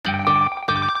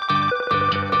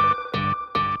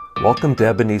Welcome to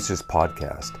Ebenezer's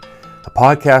podcast, a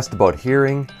podcast about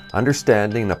hearing,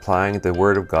 understanding, and applying the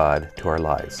Word of God to our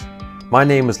lives. My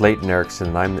name is Leighton Erickson,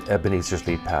 and I'm Ebenezer's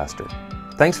lead pastor.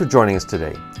 Thanks for joining us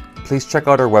today. Please check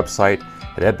out our website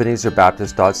at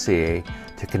ebenezerbaptist.ca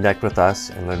to connect with us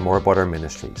and learn more about our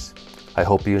ministries. I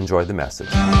hope you enjoy the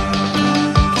message.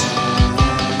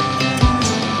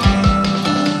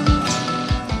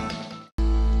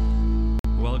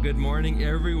 Well, good morning,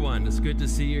 everyone. It's good to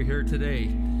see you here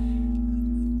today.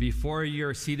 Before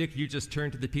you're seated, you just turn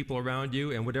to the people around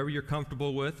you and whatever you're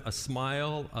comfortable with, a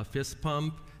smile, a fist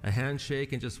pump, a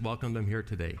handshake, and just welcome them here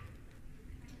today.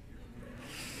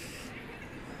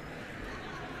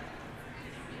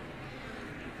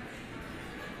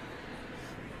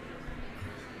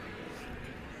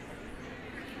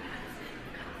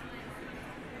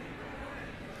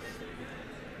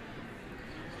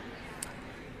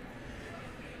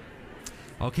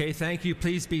 Okay, thank you.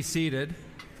 Please be seated.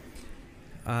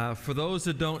 For those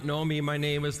that don't know me, my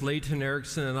name is Leighton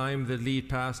Erickson, and I'm the lead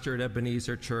pastor at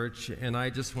Ebenezer Church. And I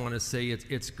just want to say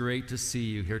it's great to see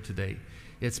you here today.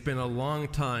 It's been a long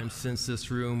time since this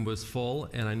room was full,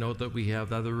 and I know that we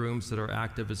have other rooms that are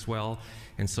active as well.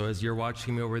 And so as you're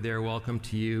watching me over there, welcome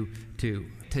to you to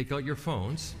take out your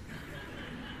phones.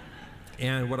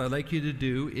 And what I'd like you to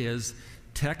do is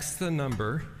text the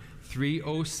number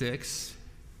 306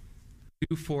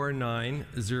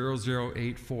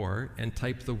 249-0084 and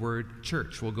type the word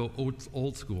church. We'll go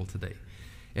old school today.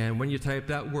 And when you type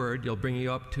that word, you'll bring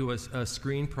you up to a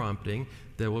screen prompting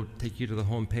that will take you to the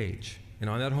home page. And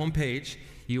on that home page,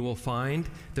 you will find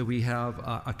that we have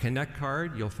a Connect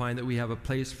card. You'll find that we have a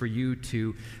place for you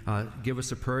to give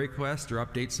us a prayer request or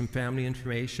update some family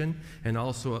information, and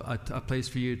also a place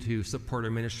for you to support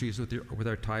our ministries with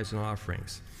our tithes and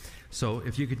offerings. So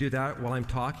if you could do that while I'm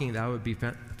talking, that would be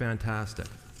fantastic.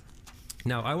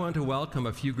 Now, I want to welcome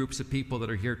a few groups of people that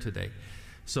are here today.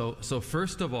 So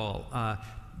first of all,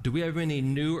 do we have any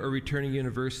new or returning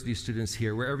university students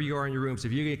here? Wherever you are in your rooms,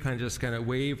 if you can just kind of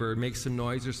wave or make some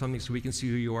noise or something so we can see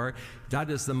who you are, that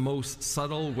is the most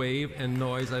subtle wave and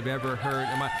noise I've ever heard.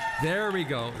 There we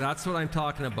go. That's what I'm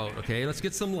talking about, okay? Let's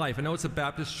get some life. I know it's a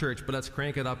Baptist church, but let's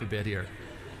crank it up a bit here.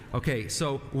 Okay,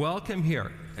 so welcome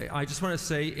here. I just want to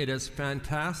say it is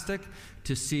fantastic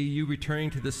to see you returning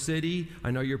to the city.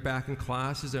 I know you're back in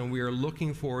classes, and we are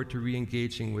looking forward to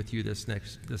re-engaging with you this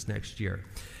next year.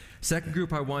 Second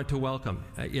group I want to welcome,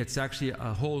 it's actually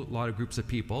a whole lot of groups of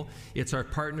people. It's our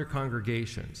partner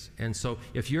congregations. And so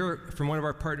if you're from one of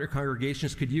our partner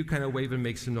congregations, could you kind of wave and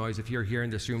make some noise if you're here in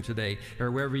this room today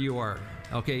or wherever you are?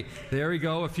 Okay, there we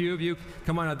go. A few of you.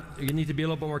 Come on, you need to be a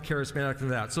little bit more charismatic than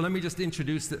that. So let me just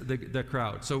introduce the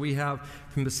crowd. So we have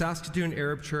from the Saskatoon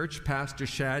Arab Church, Pastor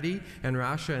Shadi and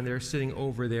Rasha, and they're sitting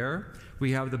over there.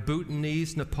 We have the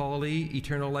Bhutanese Nepali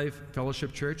Eternal Life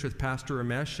Fellowship Church with Pastor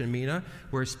Ramesh and Meena.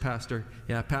 Where's Pastor?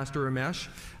 Yeah, Pastor Ramesh.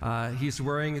 He's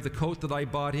wearing the coat that I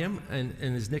bought him, and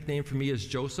his nickname for me is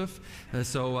Joseph.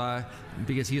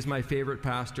 Because he's my favorite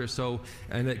pastor.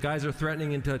 And the guys are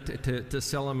threatening to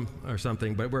sell him or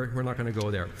something, but we're not going to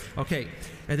go there. Okay,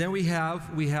 and then we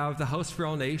have the House for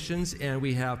All Nations, and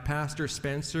we have Pastor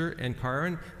Spencer and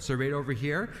Karen. So right over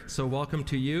here. So welcome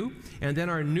to you. And then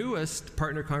our newest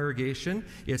partner congregation.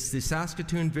 It's the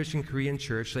Saskatoon Vision Korean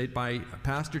Church, led by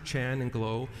Pastor Chan and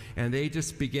Glow, and they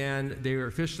were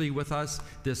officially with us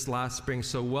this last spring.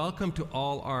 So welcome to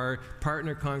all our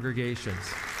partner congregations.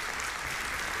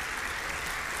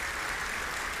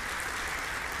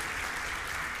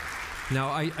 Now,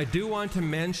 I do want to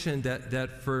mention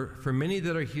that for many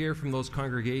that are here from those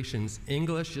congregations,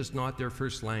 English is not their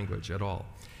first language at all.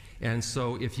 And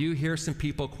so if you hear some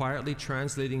people quietly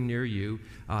translating near you,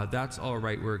 that's all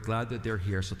right. We're glad that they're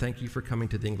here. So thank you for coming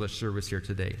to the English service here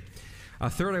today.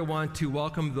 Third, I want to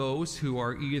welcome those who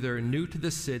are either new to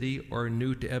the city or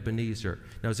new to Ebenezer.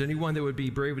 Now, is there anyone that would be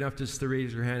brave enough just to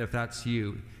raise your hand if that's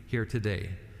you here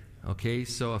today? Okay,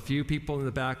 so a few people in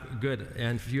the back, good,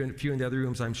 and a few in the other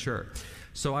rooms, I'm sure.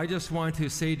 So I just want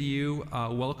to say to you,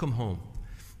 welcome home.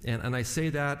 And I say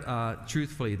that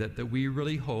truthfully, that we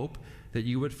really hope that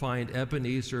you would find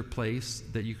Ebenezer a place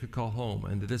that you could call home,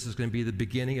 and that this is going to be the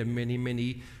beginning of many,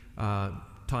 many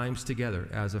times together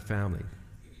as a family.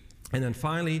 And then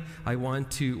finally, I want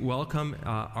to welcome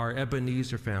our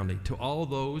Ebenezer family, to all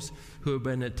those who have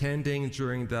been attending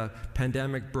during the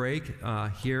pandemic break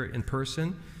here in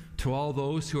person, to all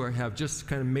those who have just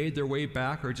kind of made their way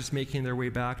back or just making their way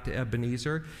back to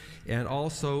Ebenezer, and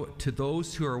also to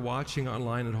those who are watching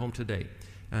online at home today.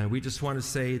 And we just want to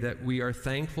say that we are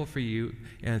thankful for you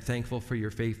and thankful for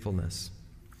your faithfulness.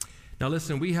 Now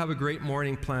listen, we have a great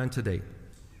morning planned today.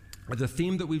 The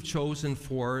theme that we've chosen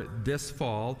for this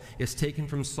fall is taken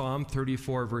from Psalm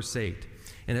 34, verse 8.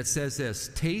 And it says this: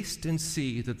 "Taste and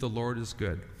see that the Lord is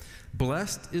good.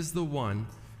 Blessed is the one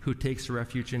who takes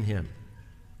refuge in him."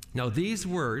 Now, these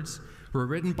words were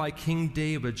written by King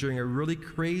David during a really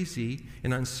crazy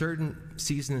and uncertain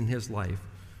season in his life,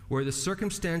 where the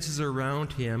circumstances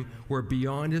around him were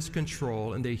beyond his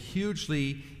control, and they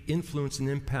hugely influence and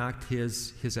impact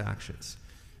his actions.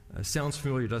 Sounds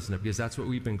familiar, doesn't it? Because that's what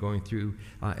we've been going through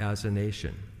as a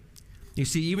nation. You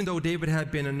see, even though David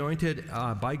had been anointed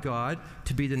by God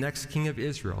to be the next king of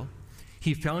Israel,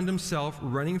 he found himself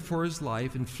running for his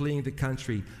life and fleeing the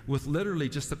country with literally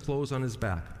just the clothes on his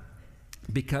back,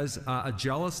 because a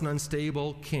jealous and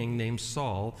unstable king named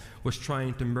Saul was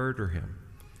trying to murder him.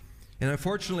 And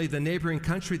unfortunately, the neighboring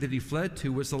country that he fled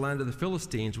to was the land of the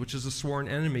Philistines, which is a sworn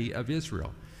enemy of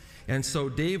Israel. And so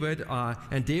David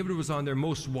was on their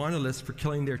most wanted list for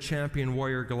killing their champion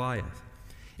warrior Goliath.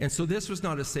 And so this was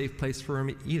not a safe place for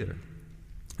him either.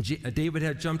 David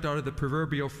had jumped out of the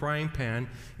proverbial frying pan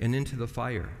and into the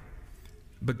fire.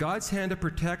 But God's hand of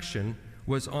protection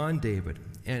was on David,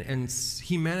 and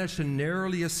he managed to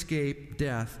narrowly escape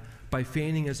death by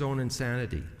feigning his own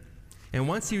insanity. And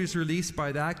once he was released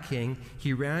by that king,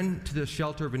 he ran to the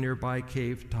shelter of a nearby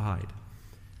cave to hide.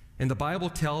 And the Bible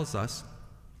tells us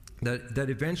that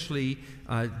eventually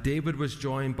David was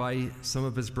joined by some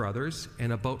of his brothers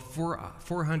and about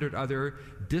 400 other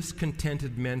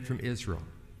discontented men from Israel.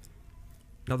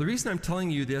 Now, the reason I'm telling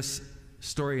you this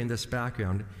story and this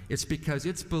background, it's because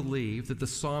it's believed that the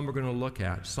psalm we're going to look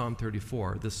at, Psalm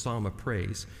 34, the Psalm of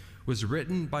Praise, was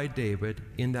written by David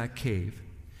in that cave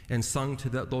and sung to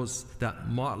that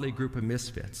motley group of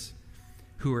misfits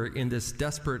who are in this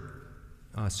desperate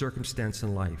circumstance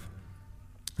in life.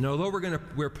 Now, although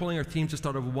we're pulling our theme just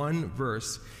out of one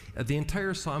verse, the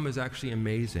entire psalm is actually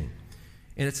amazing.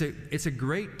 And it's a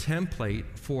great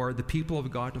template for the people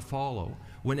of God to follow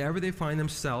whenever they find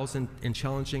themselves in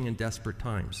challenging and desperate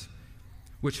times,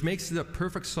 which makes it a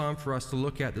perfect psalm for us to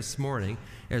look at this morning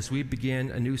as we begin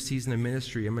a new season of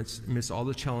ministry amidst all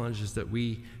the challenges that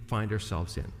we find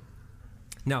ourselves in.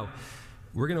 Now,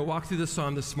 we're going to walk through the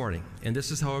psalm this morning, and this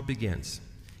is how it begins.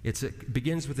 It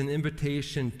begins with an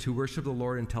invitation to worship the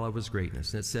Lord and tell of his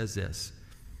greatness. And it says this: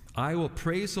 "I will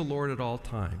praise the Lord at all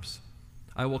times.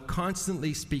 I will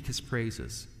constantly speak his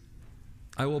praises.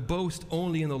 I will boast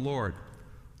only in the Lord.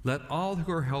 Let all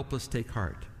who are helpless take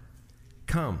heart.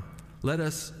 Come, let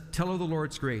us tell of the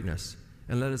Lord's greatness,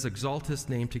 and let us exalt his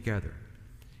name together."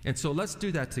 And so let's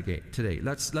do that today.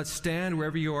 Let's stand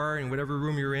wherever you are, in whatever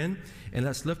room you're in, and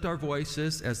let's lift our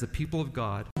voices as the people of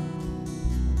God.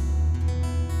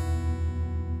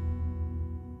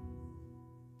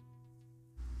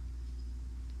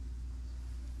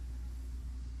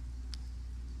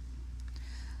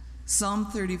 Psalm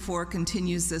 34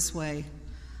 continues this way: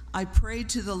 "I prayed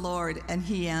to the Lord, and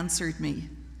he answered me.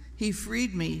 He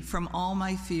freed me from all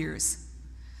my fears.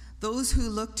 Those who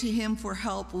look to him for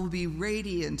help will be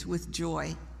radiant with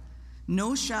joy.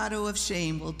 No shadow of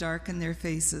shame will darken their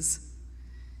faces.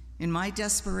 In my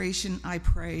desperation I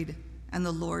prayed, and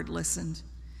the Lord listened.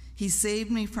 He saved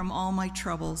me from all my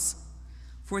troubles.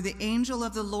 For the angel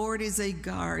of the Lord is a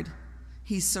guard.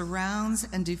 He surrounds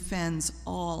and defends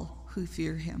all who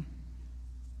fear him."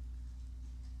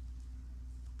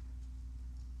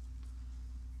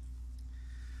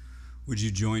 Would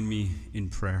you join me in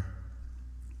prayer?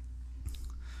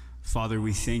 Father,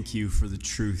 we thank you for the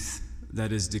truth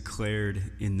that is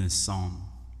declared in this psalm.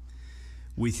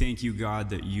 We thank you, God,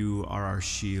 that you are our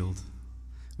shield.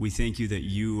 We thank you that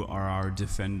you are our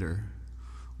defender.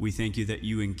 We thank you that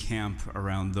you encamp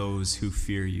around those who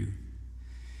fear you.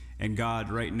 And God,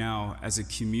 right now, as a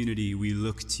community, we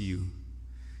look to you.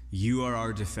 You are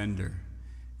our defender.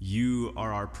 You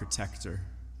are our protector.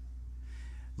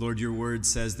 Lord, your word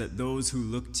says that those who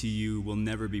look to you will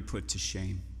never be put to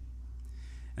shame.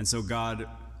 And so, God,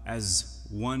 as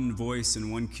one voice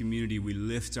and one community, we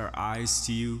lift our eyes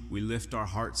to you, we lift our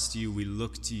hearts to you, we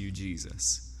look to you,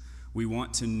 Jesus. We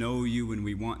want to know you and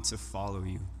we want to follow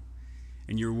you.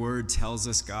 And your word tells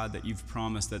us, God, that you've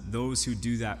promised that those who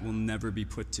do that will never be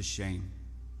put to shame.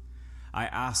 I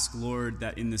ask, Lord,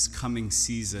 that in this coming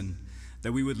season,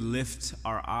 that we would lift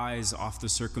our eyes off the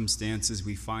circumstances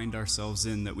we find ourselves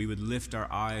in, that we would lift our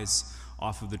eyes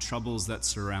off of the troubles that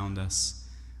surround us,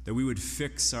 that we would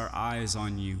fix our eyes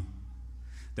on you,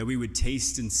 that we would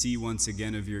taste and see once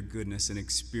again of your goodness and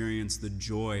experience the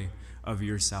joy of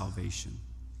your salvation.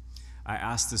 I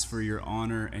ask this for your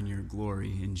honor and your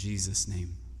glory in Jesus'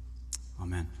 name.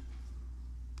 Amen.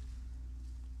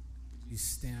 You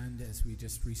stand as we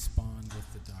just respond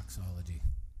with the doxology.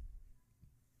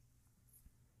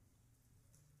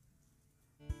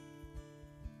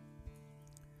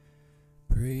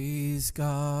 Praise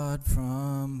God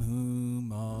from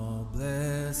whom all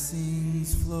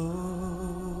blessings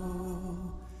flow.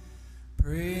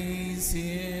 Praise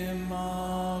him,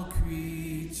 all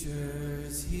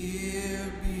creatures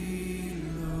here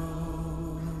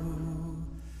below.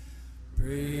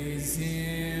 Praise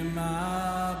him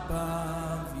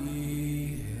above,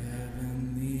 ye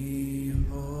heavenly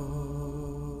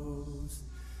hosts.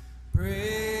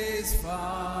 Praise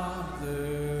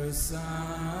Father,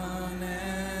 Son,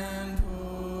 and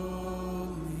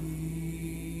Holy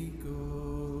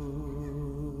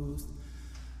Ghost.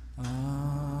 Amen.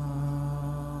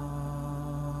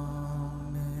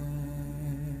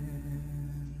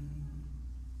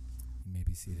 You may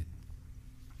be seated.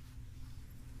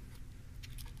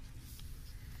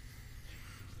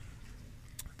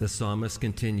 The psalmist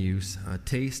continues,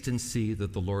 taste and see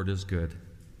that the Lord is good.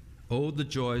 Oh, the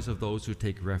joys of those who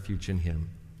take refuge in him.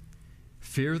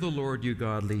 Fear the Lord, you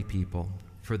godly people,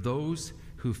 for those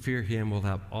who fear him will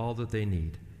have all that they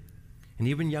need. And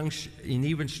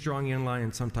even strong young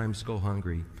lions sometimes go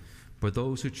hungry, but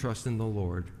those who trust in the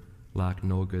Lord lack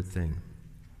no good thing.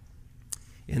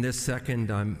 In this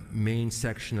second main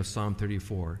section of Psalm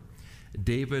 34,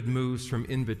 David moves from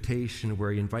invitation,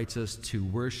 where he invites us to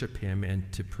worship him and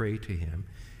to pray to him,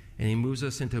 and he moves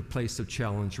us into a place of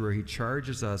challenge where he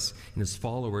charges us and his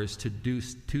followers to do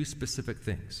two specific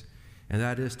things, and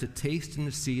that is to taste and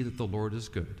to see that the Lord is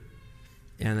good,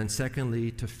 and then secondly,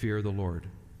 to fear the Lord.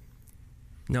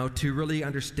 Now, to really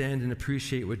understand and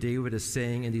appreciate what David is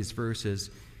saying in these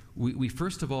verses, we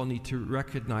first of all need to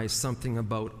recognize something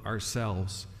about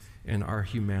ourselves and our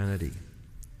humanity.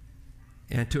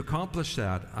 And to accomplish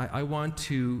that, I want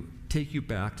to take you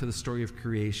back to the story of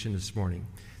creation this morning.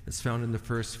 It's found in the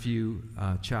first few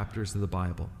chapters of the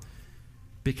Bible.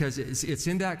 Because it's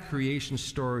in that creation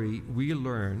story we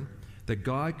learn that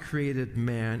God created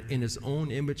man in his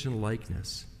own image and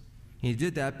likeness. And he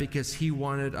did that because he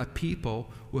wanted a people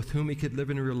with whom he could live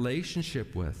in a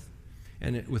relationship with,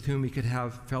 and with whom he could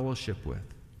have fellowship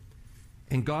with.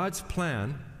 And God's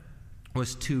plan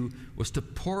was to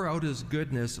pour out his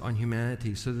goodness on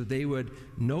humanity so that they would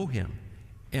know him,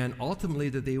 and ultimately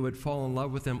that they would fall in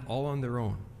love with him all on their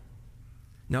own.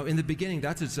 Now, in the beginning,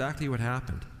 that's exactly what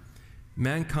happened.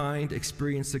 Mankind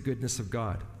experienced the goodness of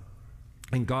God,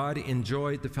 and God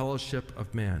enjoyed the fellowship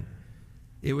of man.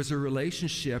 It was a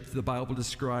relationship the Bible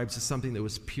describes as something that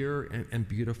was pure and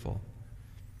beautiful.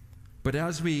 But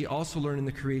as we also learn in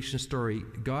the creation story,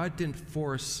 God didn't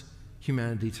force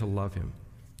humanity to love him.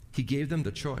 He gave them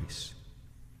the choice.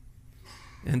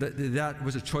 And that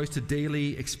was a choice to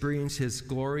daily experience his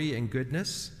glory and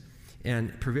goodness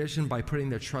and provision by putting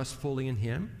their trust fully in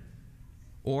him.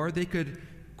 Or they could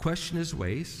question his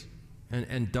ways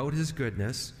and doubt his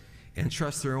goodness and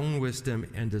trust their own wisdom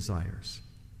and desires.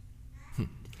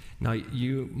 Now,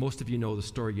 most of you know the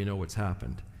story, you know what's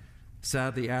happened.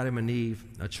 Sadly, Adam and Eve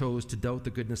chose to doubt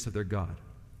the goodness of their God,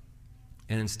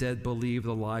 and instead believe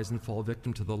the lies and fall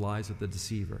victim to the lies of the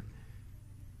deceiver.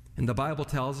 And the Bible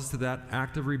tells us that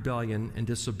act of rebellion and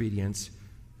disobedience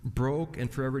broke and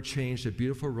forever changed a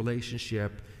beautiful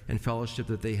relationship and fellowship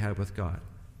that they had with God.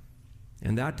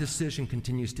 And that decision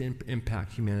continues to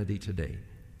impact humanity today.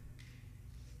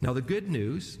 Now, the good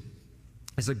news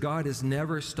is that God has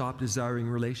never stopped desiring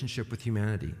relationship with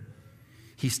humanity.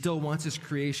 He still wants his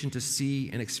creation to see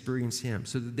and experience him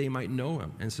so that they might know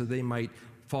him and so they might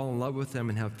fall in love with him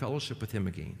and have fellowship with him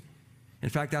again. In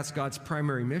fact, that's God's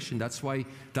primary mission. That's why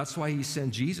he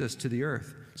sent Jesus to the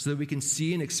earth, so that we can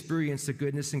see and experience the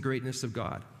goodness and greatness of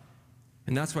God.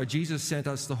 And that's why Jesus sent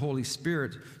us the Holy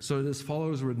Spirit, so that his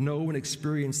followers would know and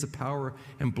experience the power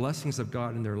and blessings of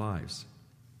God in their lives.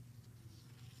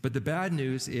 But the bad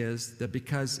news is that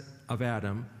because of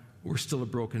Adam, we're still a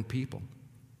broken people.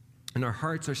 And our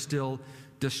hearts are still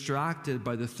distracted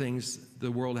by the things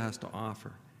the world has to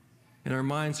offer. And our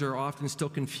minds are often still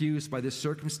confused by the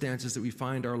circumstances that we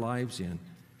find our lives in.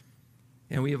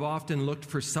 And we have often looked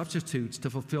for substitutes to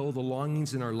fulfill the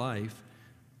longings in our life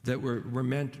that were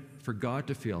meant for God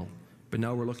to fill, but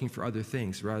now we're looking for other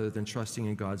things rather than trusting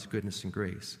in God's goodness and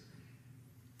grace.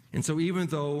 And so even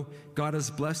though God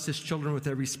has blessed his children with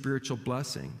every spiritual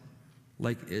blessing,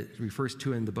 like it refers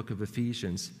to in the book of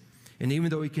Ephesians, and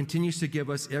even though he continues to give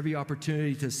us every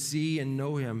opportunity to see and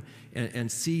know him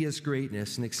and see his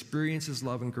greatness and experience his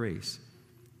love and grace,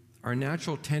 our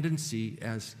natural tendency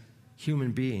as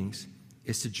human beings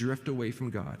is to drift away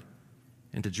from God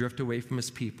and to drift away from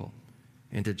his people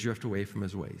and to drift away from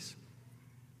his ways.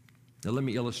 Now let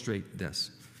me illustrate this.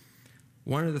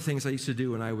 One of the things I used to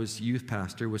do when I was youth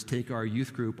pastor was take our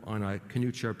youth group on a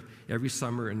canoe trip every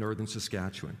summer in northern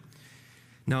Saskatchewan.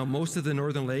 Now, most of the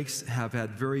northern lakes have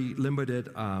had very limited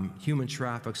human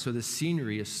traffic, so the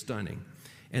scenery is stunning,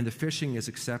 and the fishing is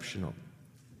exceptional.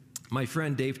 My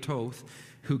friend Dave Toth,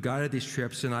 who guided these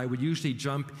trips, and I would usually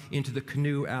jump into the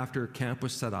canoe after camp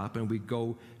was set up, and we'd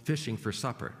go fishing for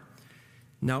supper.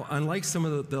 Now, unlike some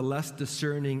of the less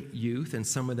discerning youth, and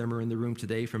some of them are in the room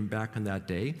today from back in that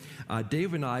day,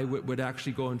 Dave and I would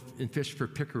actually go and fish for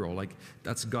pickerel, like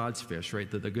that's God's fish, right,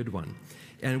 the good one.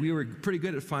 And we were pretty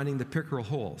good at finding the pickerel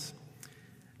holes.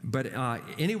 But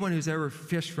anyone who's ever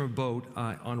fished from a boat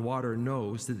on water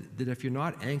knows that if you're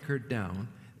not anchored down,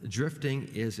 drifting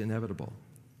is inevitable.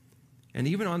 And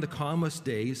even on the calmest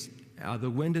days, the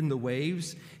wind and the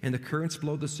waves and the currents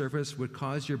below the surface would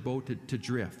cause your boat to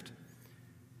drift.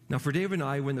 Now, for Dave and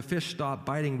I, when the fish stopped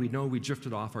biting, we know we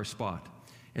drifted off our spot.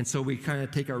 And so we kind of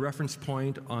take our reference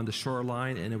point on the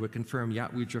shoreline, and it would confirm, yeah,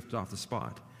 we drifted off the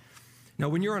spot. Now,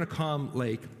 when you're on a calm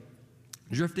lake,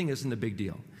 drifting isn't a big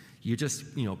deal. You just,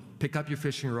 pick up your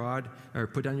fishing rod, or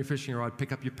put down your fishing rod,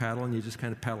 pick up your paddle, and you just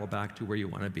kind of paddle back to where you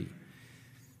want to be.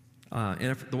 And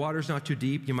if the water's not too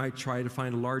deep, you might try to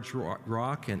find a large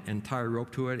rock and tie a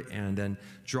rope to it, and then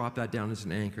drop that down as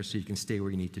an anchor so you can stay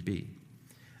where you need to be.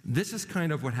 This is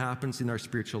kind of what happens in our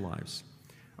spiritual lives.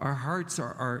 Our hearts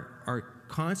are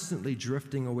constantly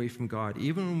drifting away from God,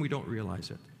 even when we don't realize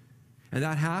it. And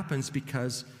that happens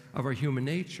because of our human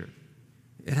nature.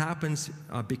 It happens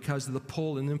because of the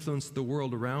pull and influence of the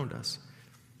world around us.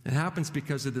 It happens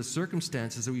because of the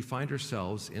circumstances that we find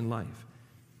ourselves in life.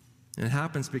 And it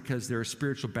happens because there are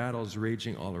spiritual battles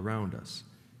raging all around us.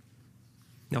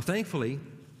 Now, thankfully,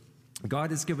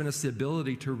 God has given us the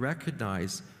ability to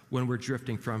recognize when we're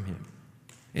drifting from Him.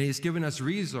 And He's given us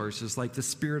resources like the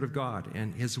Spirit of God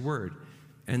and His Word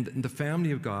and the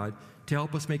family of God to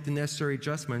help us make the necessary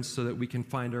adjustments so that we can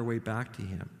find our way back to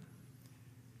Him.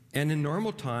 And in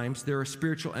normal times, there are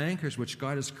spiritual anchors which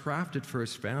God has crafted for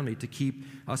His family to keep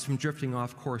us from drifting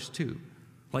off course too,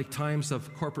 like times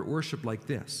of corporate worship like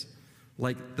this,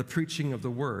 like the preaching of the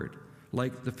Word,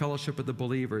 like the fellowship of the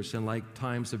believers, and like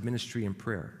times of ministry and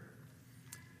prayer.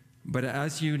 But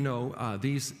as you know,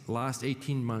 these last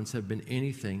 18 months have been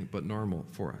anything but normal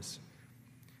for us.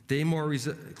 They more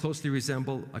closely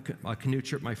resemble a canoe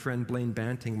trip my friend Blaine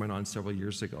Banting went on several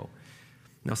years ago.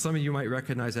 Now, some of you might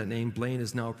recognize that name. Blaine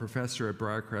is now a professor at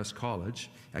Briarcrest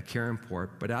College at Caronport,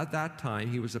 but at that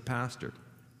time he was a pastor,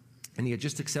 and he had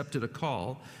just accepted a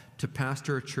call to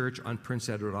pastor a church on Prince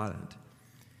Edward Island.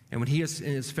 And when he and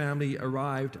his family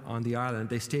arrived on the island,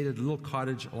 they stayed at a little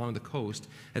cottage along the coast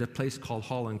at a place called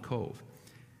Holland Cove.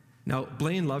 Now,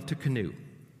 Blaine loved to canoe.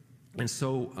 And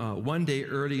so one day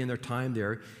early in their time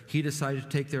there, he decided to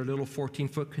take their little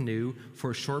 14-foot canoe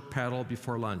for a short paddle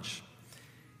before lunch.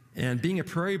 And being a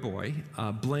prairie boy,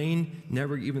 Blaine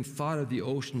never even thought of the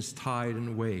ocean's tide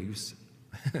and waves,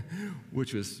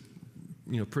 which was,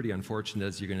 pretty unfortunate,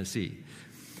 as you're going to see.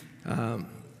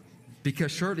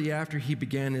 Because shortly after he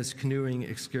began his canoeing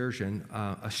excursion,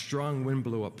 a strong wind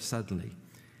blew up suddenly.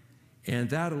 And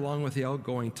that, along with the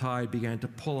outgoing tide, began to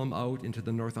pull him out into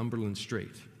the Northumberland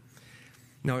Strait.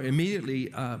 Now,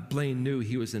 immediately, Blaine knew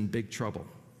he was in big trouble.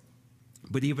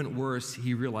 But even worse,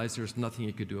 he realized there was nothing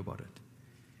he could do about it.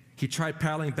 He tried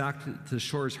paddling back to the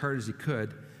shore as hard as he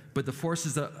could, but the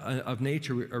forces of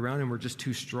nature around him were just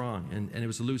too strong, and it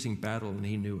was a losing battle, and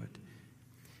he knew it.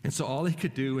 And so all he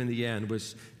could do in the end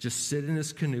was just sit in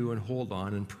his canoe and hold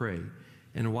on and pray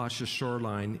and watch the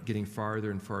shoreline getting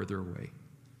farther and farther away.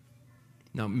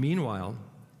 Now, meanwhile,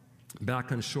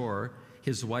 back on shore,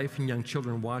 his wife and young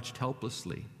children watched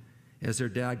helplessly as their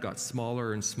dad got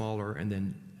smaller and smaller and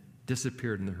then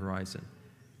disappeared in the horizon.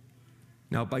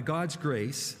 Now, by God's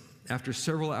grace, after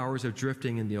several hours of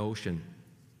drifting in the ocean,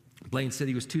 Blaine said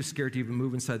he was too scared to even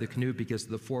move inside the canoe because of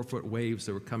the 4-foot waves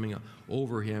that were coming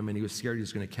over him, and he was scared he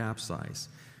was going to capsize.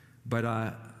 But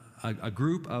a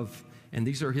group of, and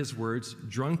these are his words,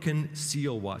 drunken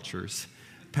seal watchers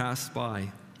passed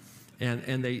by.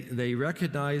 And they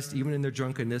recognized, even in their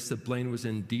drunkenness, that Blaine was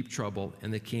in deep trouble,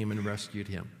 and they came and rescued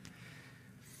him.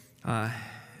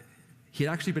 He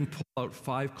had actually been pulled out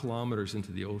 5 kilometers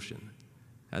into the ocean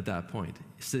at that point,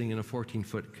 sitting in a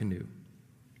 14-foot canoe.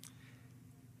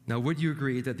 Now, would you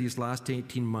agree that these last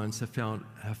 18 months have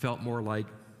felt more like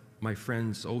my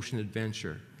friend's ocean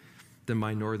adventure than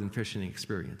my northern fishing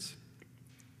experience?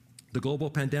 The global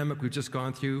pandemic we've just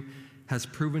gone through has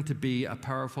proven to be a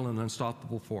powerful and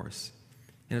unstoppable force.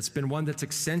 And it's been one that's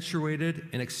accentuated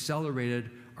and accelerated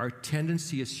our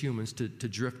tendency as humans to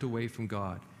drift away from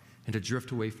God and to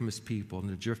drift away from His people and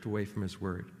to drift away from His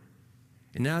Word.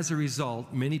 And as a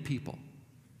result, many people,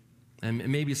 and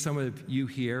maybe some of you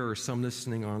here or some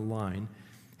listening online,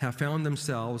 have found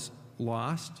themselves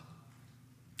lost,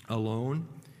 alone,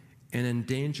 and in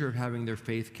danger of having their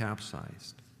faith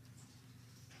capsized.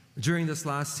 During this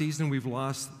last season, we've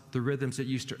lost the rhythms that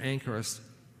used to anchor us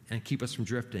and keep us from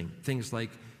drifting. Things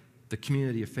like the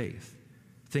community of faith,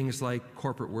 things like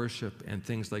corporate worship, and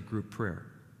things like group prayer.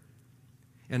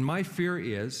 And my fear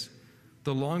is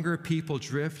the longer people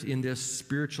drift in this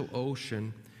spiritual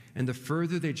ocean and the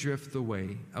further they drift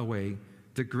away,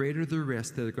 the greater the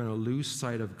risk that they're going to lose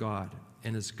sight of God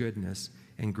and His goodness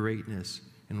and greatness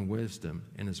and wisdom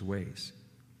in His ways.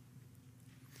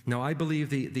 Now, I believe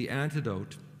the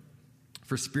antidote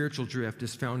for spiritual drift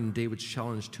is found in David's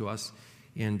challenge to us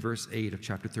in verse 8 of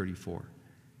chapter 34.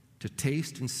 To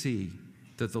taste and see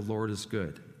that the Lord is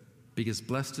good, because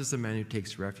blessed is the man who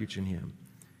takes refuge in Him.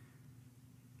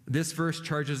 This verse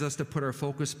charges us to put our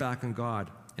focus back on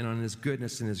God and on His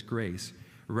goodness and His grace,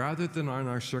 rather than on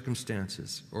our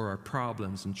circumstances or our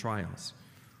problems and trials,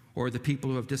 or the people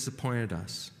who have disappointed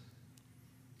us.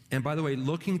 And by the way,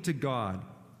 looking to God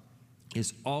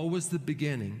is always the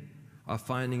beginning of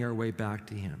finding our way back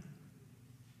to Him.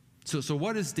 So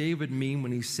what does David mean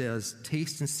when he says,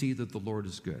 taste and see that the Lord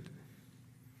is good?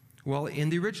 Well, in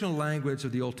the original language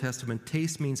of the Old Testament,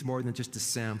 taste means more than just a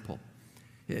sample.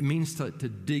 It means to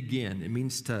dig in. It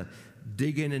means to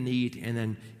dig in and eat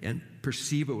and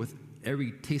perceive it with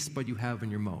every taste bud you have in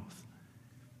your mouth.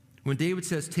 When David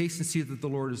says, taste and see that the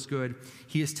Lord is good,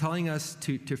 he is telling us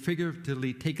to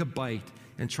figuratively take a bite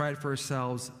and try it for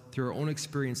ourselves through our own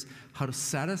experience, how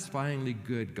satisfyingly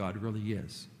good God really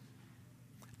is.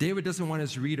 David doesn't want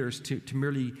his readers to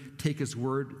merely take his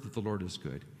word that the Lord is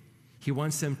good. He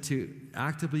wants them to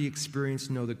actively experience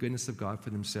and know the goodness of God for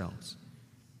themselves.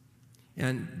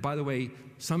 And by the way,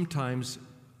 sometimes,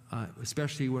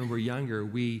 especially when we're younger,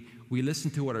 we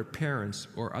listen to what our parents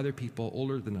or other people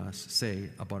older than us say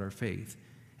about our faith,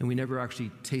 and we never actually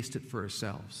taste it for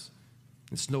ourselves.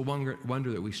 It's no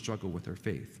wonder that we struggle with our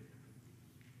faith.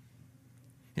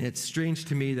 And it's strange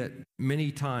to me that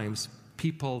many times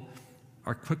people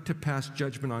are quick to pass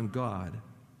judgment on God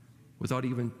without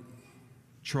even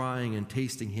trying and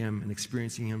tasting Him and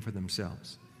experiencing Him for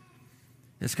themselves.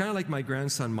 It's kind of like my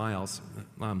grandson, Miles,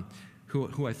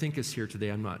 who I think is here today.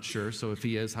 I'm not sure. So if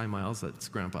he is, hi, Miles. That's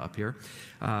Grandpa up here.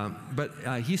 But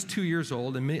he's 2 years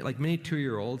old, and like many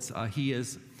 2-year-olds, he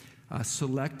is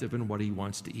selective in what he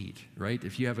wants to eat, right?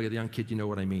 If you have a young kid, you know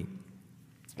what I mean.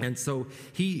 And so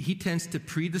he tends to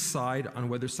pre-decide on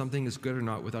whether something is good or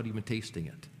not without even tasting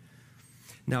it.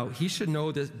 Now, he should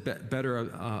know this better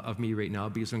of me right now,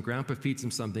 because when Grandpa feeds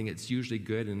him something, it's usually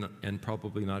good and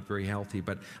probably not very healthy.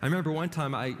 But I remember one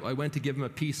time I went to give him a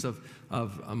piece of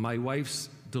my wife's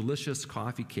delicious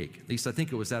coffee cake. At least I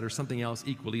think it was that, or something else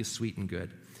equally as sweet and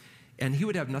good. And he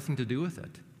would have nothing to do with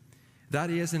it.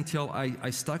 That is until I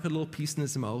stuck a little piece in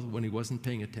his mouth when he wasn't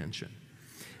paying attention.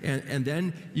 And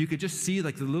then you could just see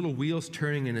like the little wheels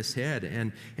turning in his head,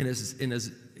 and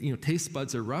his taste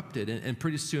buds erupted, and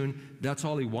pretty soon that's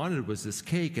all he wanted was this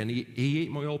cake, and he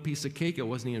ate my old piece of cake. It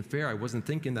wasn't even fair. I wasn't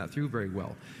thinking that through very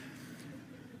well.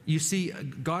 You see,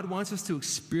 God wants us to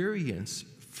experience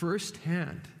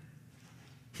firsthand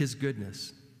His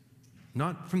goodness,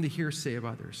 not from the hearsay of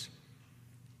others.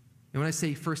 And when I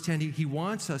say firsthand, He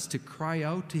wants us to cry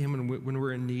out to Him when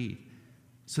we're in need,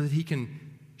 so that He can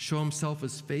show Himself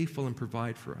as faithful and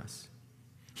provide for us.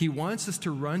 He wants us to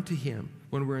run to Him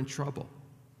when we're in trouble,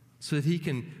 so that He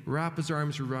can wrap His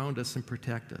arms around us and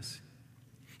protect us.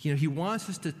 He wants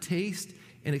us to taste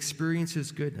and experience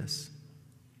His goodness.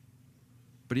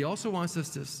 But He also wants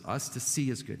us to see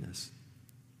His goodness.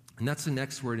 And that's the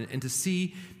next word. And to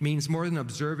see means more than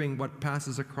observing what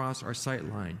passes across our sight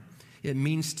line. It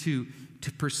means to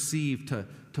perceive,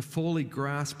 to fully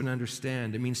grasp and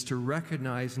understand. It means to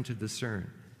recognize and to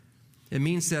discern. It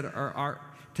means that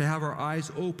to have our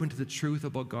eyes open to the truth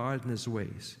about God and His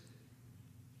ways.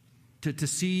 To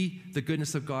see the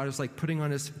goodness of God is like putting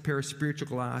on a pair of spiritual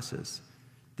glasses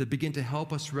that begin to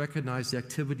help us recognize the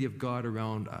activity of God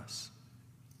around us.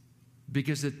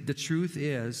 Because the truth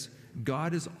is,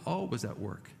 God is always at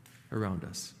work around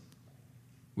us.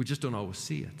 We just don't always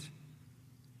see it.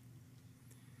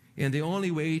 And the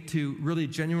only way to really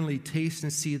genuinely taste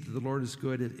and see that the Lord is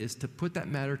good is to put that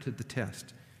matter to the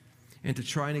test and to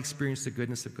try and experience the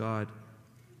goodness of God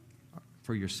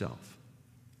for yourself.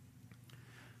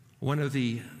 One of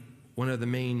the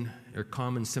main or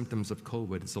common symptoms of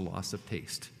COVID is the loss of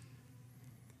taste.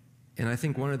 And I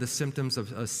think one of the symptoms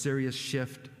of a serious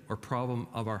shift or problem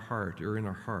of our heart or in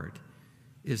our heart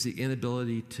is the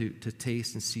inability to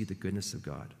taste and see the goodness of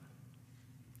God.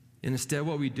 And instead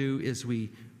what we do is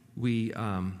we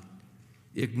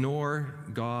ignore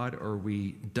God, or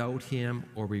we doubt Him,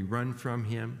 or we run from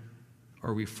Him.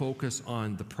 or we focus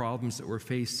on the problems that we're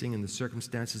facing and the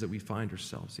circumstances that we find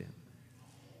ourselves in,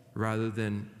 rather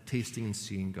than tasting and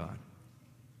seeing God.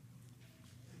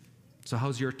 So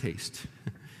how's your taste?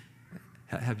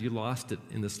 Have you lost it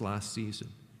in this last season?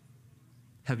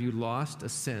 Have you lost a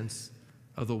sense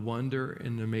of the wonder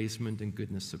and amazement and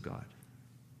goodness of God?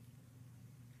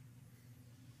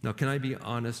 Now, can I be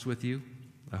honest with you?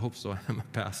 I hope so. I'm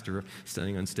a pastor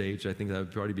standing on stage. I think that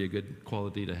would probably be a good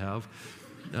quality to have.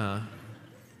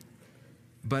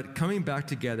 But coming back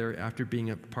together after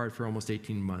being apart for almost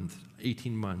 18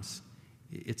 months,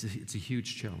 it's a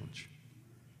huge challenge.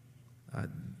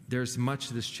 There's much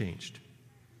that's changed.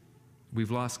 We've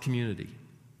lost community.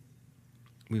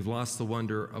 We've lost the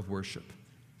wonder of worship,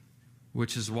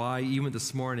 which is why even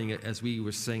this morning as we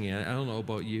were singing, I don't know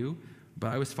about you,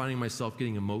 but I was finding myself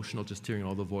getting emotional just hearing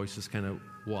all the voices kind of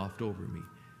waft over me.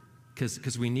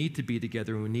 Because we need to be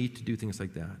together and we need to do things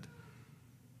like that.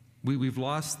 We've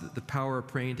lost the power of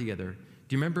praying together.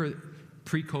 Do you remember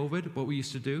pre-COVID what we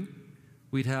used to do?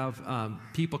 We'd have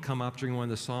people come up during one of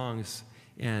the songs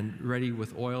and ready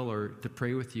with oil or to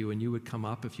pray with you, and you would come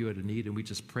up if you had a need, and we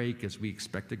just pray because we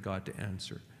expected God to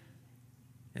answer.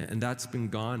 And that's been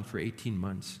gone for 18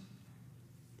 months.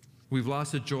 We've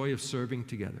lost the joy of serving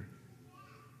together.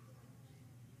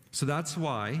 So that's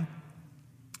why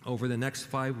over the next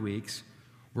 5 weeks,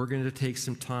 we're going to take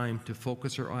some time to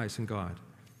focus our eyes on God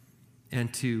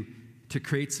and to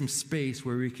create some space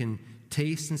where we can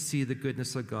taste and see the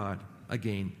goodness of God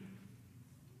again,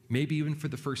 maybe even for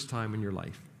the first time in your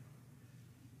life.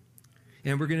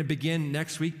 And we're going to begin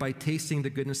next week by tasting the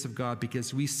goodness of God,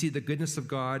 because we see the goodness of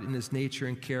God in His nature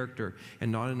and character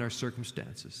and not in our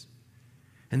circumstances.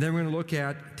 And then we're going to look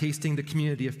at tasting the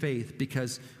community of faith,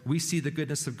 because we see the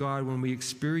goodness of God when we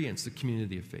experience the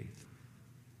community of faith.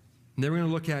 And then we're going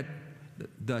to look at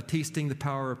the tasting the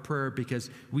power of prayer, because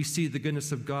we see the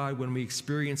goodness of God when we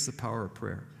experience the power of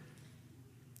prayer.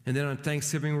 And then on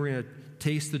Thanksgiving, we're going to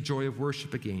taste the joy of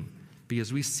worship again,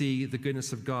 because we see the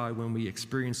goodness of God when we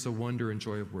experience the wonder and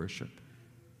joy of worship.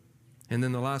 And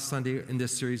then the last Sunday in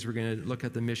this series, we're going to look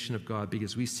at the mission of God,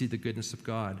 because we see the goodness of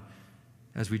God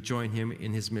as we join Him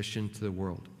in His mission to the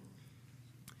world.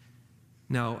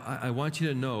 Now, I want you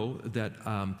to know that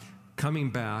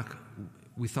coming back,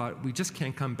 we thought we just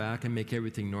can't come back and make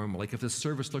everything normal. Like if the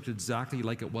service looked exactly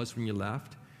like it was when you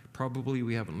left, probably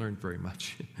we haven't learned very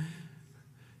much.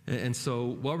 And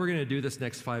so what we're going to do this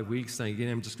next 5 weeks, and again,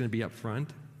 I'm just going to be up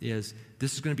front, is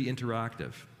this is going to be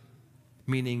interactive,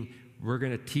 meaning we're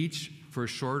going to teach for a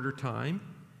shorter time,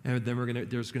 and then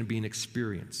there's going to be an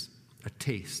experience, a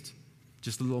taste,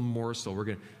 just a little morsel. We're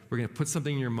going to put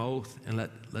something in your mouth and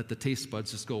let the taste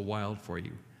buds just go wild for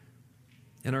you.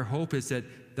 And our hope is that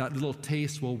little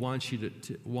taste will want you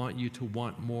to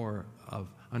want more of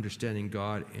understanding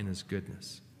God and His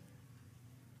goodness.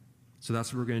 So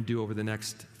that's what we're going to do over the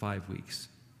next 5 weeks.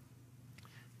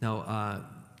 Now,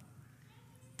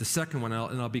 the second one,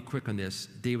 and I'll be quick on this,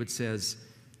 David says,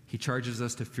 he charges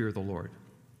us to fear the Lord.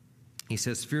 He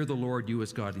says, fear the Lord, you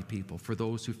as godly people, for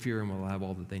those who fear Him will have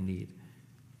all that they need.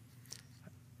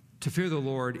 To fear the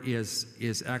Lord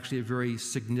is actually a very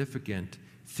significant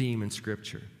theme in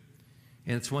Scripture.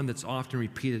 And it's one that's often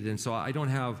repeated, and so I don't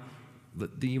have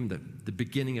even the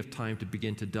beginning of time to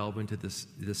begin to delve into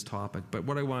this topic. But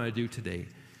what I want to do today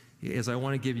is I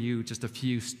want to give you just a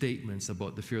few statements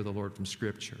about the fear of the Lord from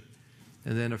Scripture,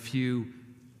 and then a few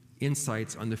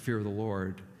insights on the fear of the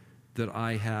Lord that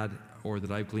I had or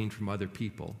that I've gleaned from other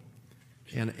people.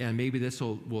 And maybe this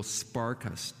will spark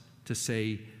us to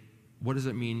say, what does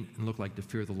it mean and look like to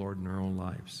fear the Lord in our own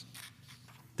lives?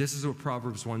 This is what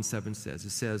Proverbs 1:7 says.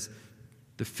 It says,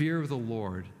 the fear of the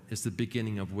Lord is the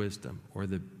beginning of wisdom, or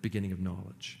the beginning of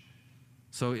knowledge.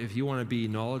 So if you want to be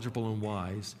knowledgeable and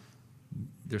wise,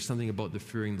 there's something about the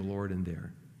fearing the Lord in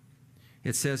there.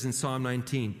 It says in Psalm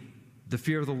 19, the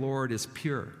fear of the Lord is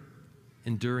pure,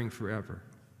 enduring forever.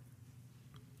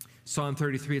 Psalm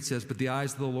 33, it says, but the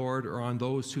eyes of the Lord are on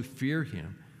those who fear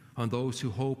Him, on those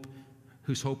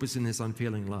whose hope is in His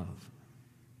unfailing love.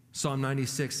 Psalm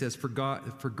 96 says, for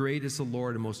great is the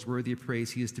Lord and most worthy of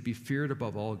praise. He is to be feared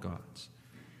above all gods.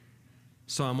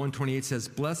 Psalm 128 says,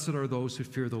 blessed are those who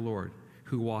fear the Lord,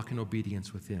 who walk in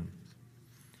obedience with Him.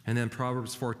 And then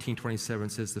Proverbs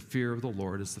 14:27 says, the fear of the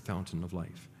Lord is the fountain of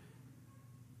life.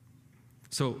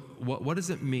 So what does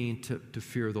it mean to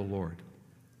fear the Lord?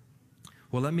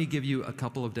 Well, let me give you a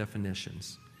couple of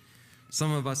definitions.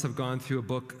 Some of us have gone through a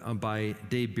book by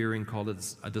Dave Beering called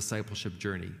A Discipleship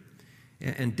Journey.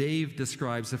 And Dave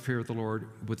describes the fear of the Lord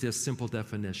with this simple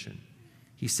definition.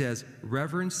 He says,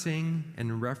 reverencing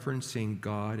and referencing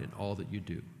God in all that you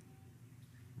do.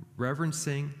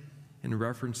 Reverencing and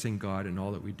referencing God in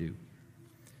all that we do.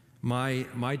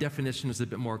 My definition is a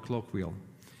bit more colloquial.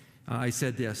 I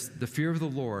said this: the fear of the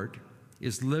Lord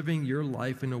is living your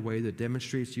life in a way that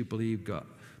demonstrates you believe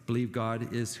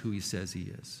God is who he says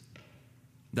he is.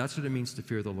 That's what it means to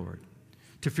fear the Lord.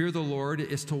 To fear the Lord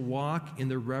is to walk in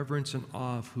the reverence and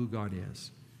awe of who God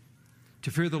is.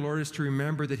 To fear the Lord is to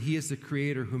remember that he is the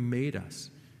creator who made us,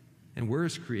 and we're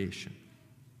his creation.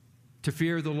 To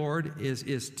fear the Lord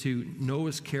is to know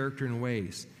his character and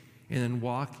ways, and then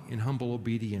walk in humble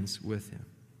obedience with him.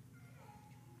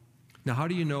 Now, how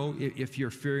do you know if you're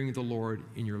fearing the Lord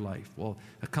in your life? Well,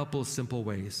 a couple of simple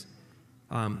ways.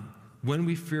 When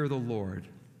we fear the Lord,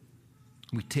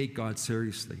 we take God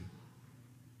seriously,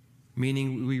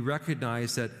 meaning we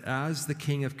recognize that as the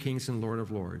King of Kings and Lord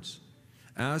of Lords,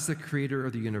 as the creator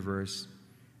of the universe,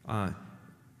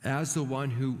 as the one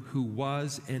who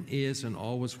was and is and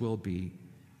always will be,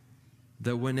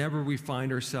 that whenever we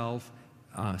find ourselves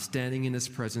standing in his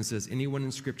presence, as anyone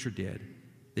in Scripture did,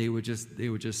 they would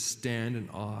just stand in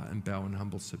awe and bow in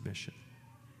humble submission.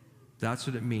 That's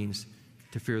what it means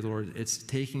to fear the Lord. It's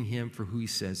taking him for who he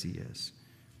says he is.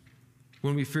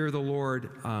 When we fear the Lord,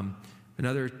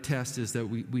 another test is that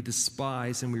we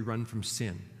despise and we run from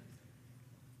sin.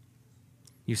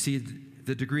 You see,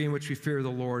 the degree in which we fear the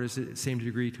Lord is the same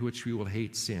degree to which we will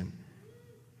hate sin.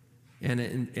 And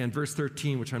in verse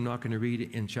 13, which I'm not going to read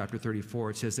in chapter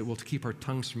 34, it says that we'll keep our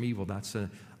tongues from evil. That's an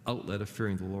outlet of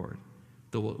fearing the Lord.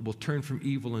 That we'll turn from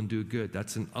evil and do good.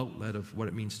 That's an outlet of what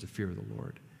it means to fear the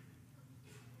Lord.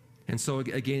 And so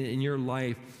again, in your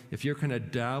life, if you're kind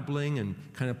of dabbling and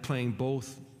kind of playing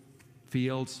both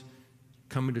fields,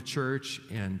 coming to church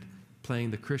and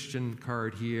playing the Christian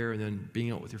card here and then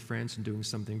being out with your friends and doing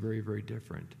something very, very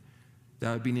different,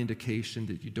 that would be an indication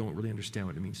that you don't really understand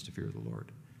what it means to fear the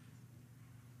Lord.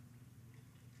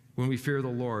 When we fear the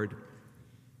Lord,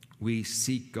 we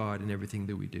seek God in everything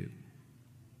that we do.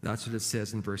 That's what it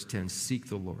says in verse 10, seek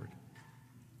the Lord.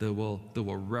 That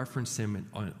will reference him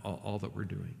in all that we're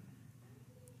doing.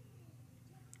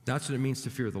 That's what it means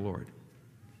to fear the Lord.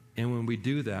 And when we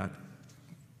do that,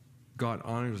 God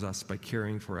honors us by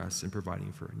caring for us and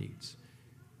providing for our needs.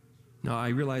 Now, I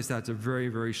realize that's a very,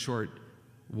 very short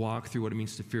walk through what it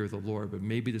means to fear the Lord, but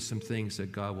maybe there's some things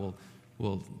that God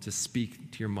will just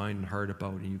speak to your mind and heart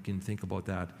about, and you can think about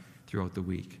that throughout the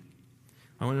week.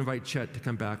 I want to invite Chet to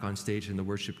come back on stage and the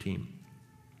worship team.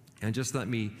 And just let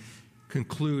me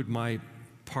conclude my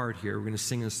part here. We're going to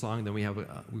sing a song, then we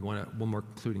want one more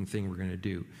concluding thing we're going to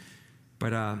do.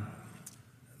 But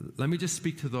let me just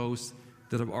speak to those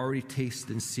that have already tasted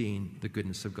and seen the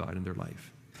goodness of God in their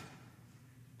life.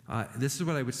 This is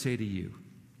what I would say to you.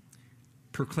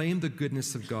 Proclaim the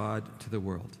goodness of God to the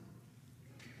world.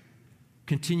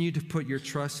 Continue to put your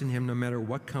trust in him no matter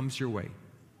what comes your way.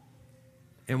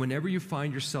 And whenever you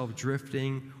find yourself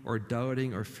drifting or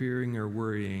doubting or fearing or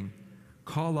worrying,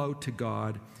 call out to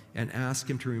God and ask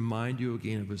him to remind you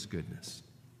again of his goodness.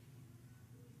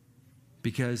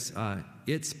 Because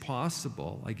it's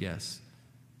possible, I guess,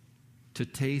 to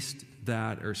taste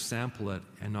that or sample it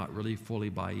and not really fully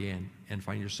buy in and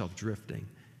find yourself drifting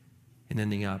and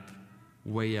ending up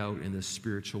way out in the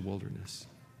spiritual wilderness.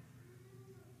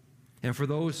 And for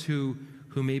those who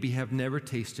maybe have never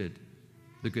tasted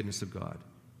the goodness of God,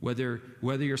 whether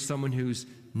you're someone who's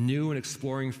new and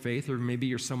exploring faith, or maybe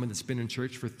you're someone that's been in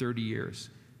church for 30 years,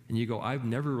 and you go, I've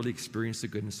never really experienced the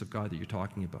goodness of God that you're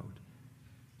talking about.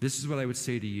 This is what I would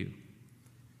say to you.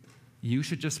 You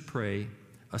should just pray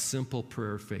a simple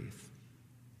prayer of faith.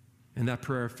 And that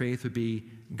prayer of faith would be,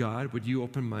 God, would you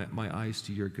open my eyes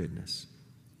to your goodness?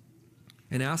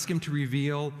 And ask him to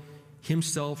reveal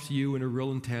himself to you in a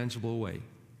real and tangible way.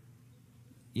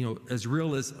 You know, as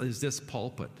real as this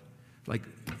pulpit. Like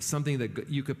something that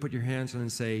you could put your hands on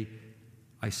and say,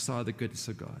 I saw the goodness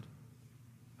of God.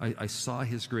 I saw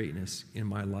his greatness in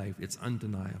my life. It's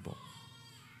undeniable.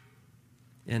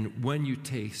 And when you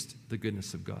taste the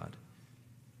goodness of God,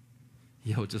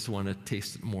 you'll just want to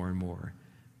taste it more and more.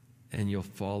 And you'll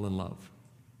fall in love,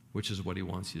 which is what he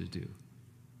wants you to do.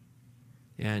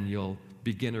 And you'll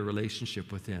begin a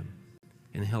relationship with him.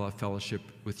 And he'll have fellowship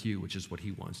with you, which is what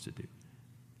he wants to do.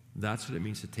 That's what it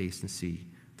means to taste and see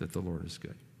that the Lord is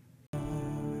good.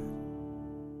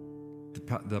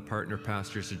 The partner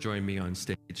pastors to join me on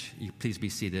stage. Please be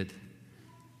seated.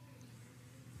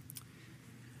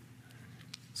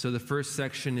 So the first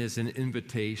section is an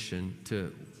invitation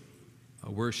to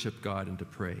worship God and to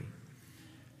pray.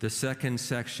 The second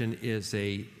section is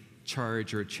a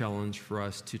charge or a challenge for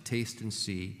us to taste and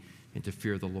see and to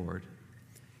fear the Lord.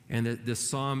 And the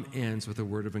psalm ends with a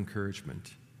word of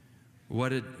encouragement.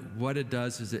 What it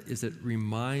does is it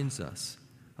reminds us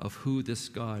of who this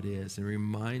God is and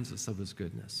reminds us of his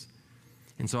goodness.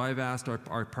 And so I've asked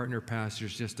our partner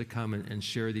pastors just to come and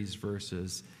share these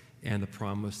verses and the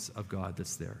promise of God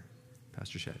that's there.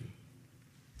 Pastor Shadi.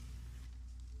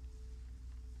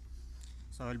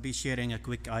 So I'll be sharing a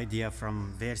quick idea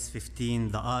from verse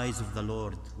 15. The eyes of the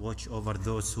Lord watch over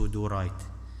those who do right.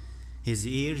 His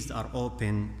ears are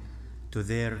open to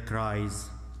their cries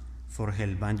for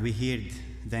help. And we heard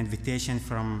the invitation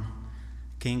from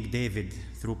King David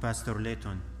through Pastor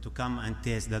Layton to come and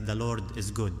taste that the Lord is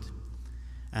good.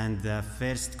 And the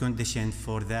first condition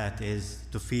for that is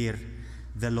to fear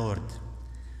the Lord.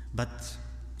 But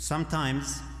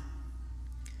sometimes,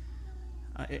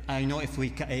 I know if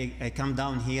I come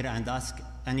down here and ask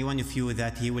any one of you,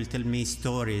 that he will tell me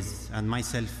stories, and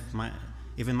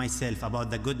even myself,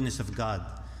 about the goodness of God.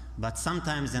 But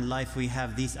sometimes in life we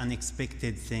have these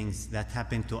unexpected things that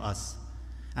happen to us.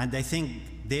 And I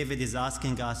think David is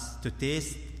asking us to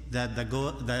taste that the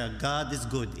God is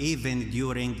good, even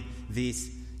during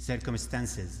these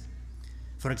circumstances.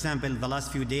 For example, the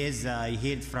last few days I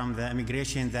heard from the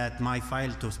immigration that my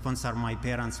file to sponsor my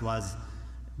parents was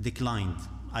declined.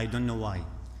 I don't know why.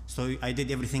 So I did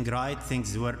everything right,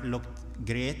 things looked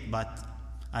great, but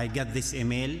I got this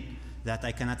email that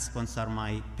I cannot sponsor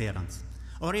my parents.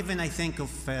 Or even I think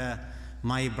of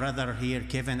my brother here,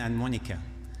 Kevin and Monica,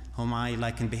 whom I,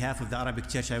 in behalf of the Arabic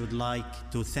Church, I would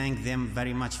like to thank them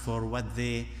very much for what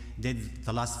they did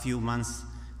the last few months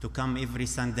to come every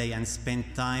Sunday and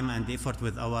spend time and effort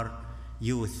with our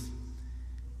youth.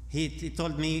 He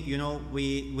told me,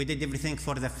 we did everything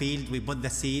for the field, we put the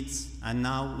seeds, and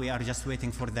now we are just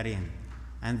waiting for the rain.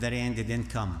 And the rain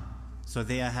didn't come. So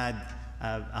they had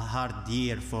a hard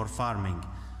year for farming.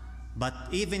 But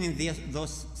even in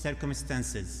those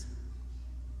circumstances,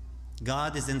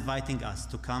 God is inviting us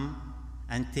to come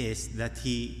and taste that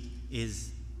he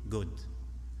is good.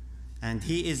 And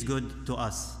he is good to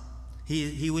us.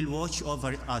 He will watch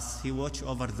over us. He watch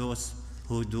over those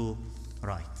who do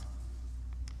right.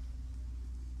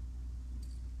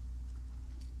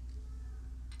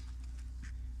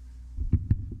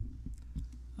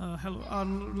 Hello.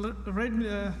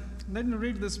 Let me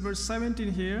read this verse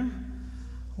 17 here.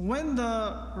 When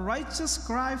the righteous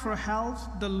cry for help,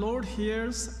 the Lord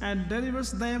hears and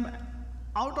delivers them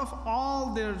out of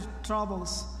all their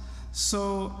troubles.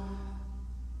 So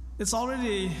it's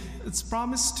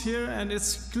promised here and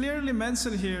it's clearly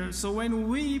mentioned here. So when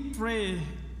we pray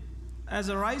as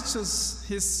a righteous,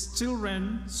 his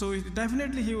children, so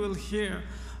definitely he will hear.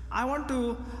 I want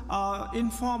to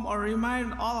inform or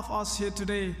remind all of us here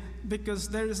today, because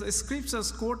there is a scripture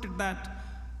quoted that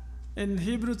in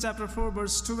Hebrews chapter 4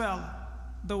 verse 12,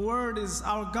 the word is,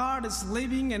 our God is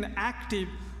living and active.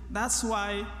 That's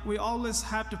why we always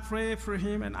have to pray for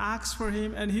him and ask for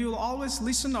him, and he will always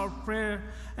listen our prayer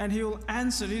and he will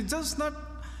answer.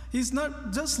 He's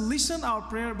not just listen our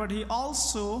prayer, but he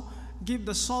also give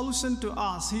the solution to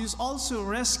us. He is also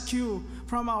rescue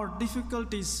from our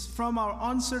difficulties, from our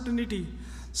uncertainty.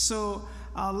 So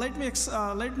let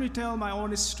me tell my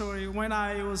own story. When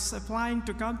I was applying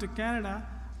to come to Canada,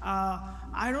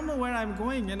 I don't know where I'm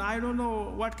going, and I don't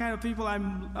know what kind of people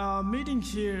I'm meeting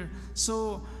here.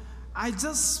 So I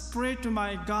just prayed to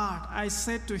my God. I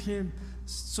said to him,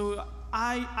 so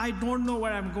I don't know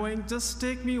where I'm going. Just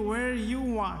take me where you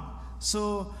want.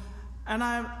 So, and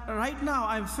right now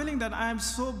I'm feeling that I'm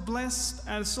so blessed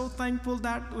and so thankful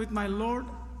that with my Lord,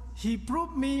 he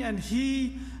proved me, and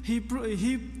he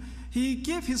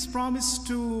gave his promise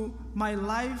to my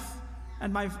life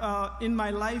and in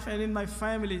my life and in my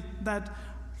family, that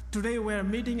today we're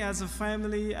meeting as a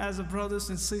family, as a brothers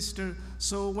and sisters.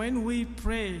 So when we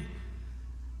pray,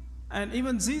 and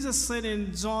even Jesus said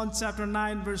in John chapter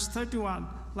 9 verse 31,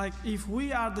 if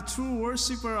we are the true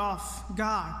worshiper of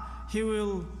God, he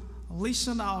will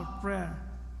listen our prayer.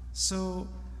 So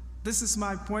this is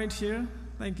my point here.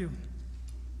 Thank you.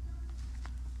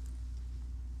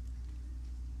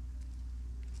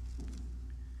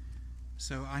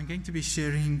 So I'm going to be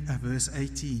sharing verse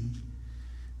 18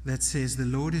 that says, the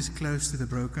Lord is close to the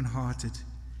brokenhearted.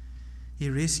 He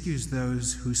rescues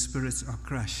those whose spirits are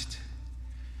crushed.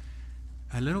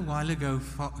 A little while ago,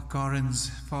 Karen's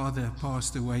father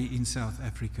passed away in South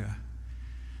Africa.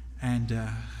 And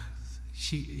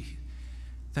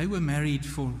they were married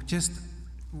for just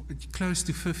close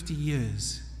to 50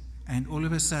 years. And all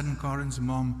of a sudden, Karen's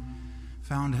mom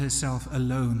found herself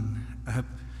alone.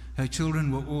 Her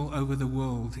children were all over the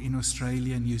world, in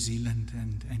Australia, New Zealand,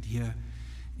 and here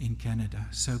in Canada.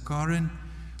 So Karen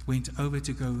went over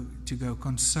to go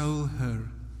console her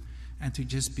and to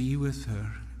just be with her.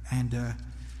 And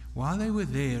While they were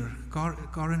there,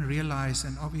 Karen realized,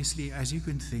 and obviously, as you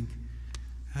can think,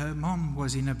 her mom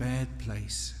was in a bad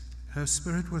place. Her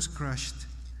spirit was crushed,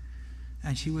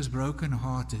 and she was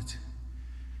broken-hearted.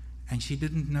 And she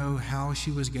didn't know how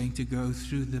she was going to go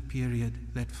through the period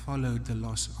that followed the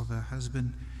loss of her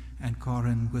husband and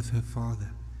Karen with her father.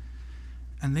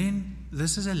 And then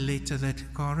this is a letter that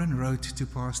Karen wrote to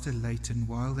Pastor Layton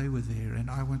while they were there, and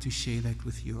I want to share that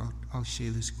with you. I'll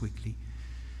share this quickly.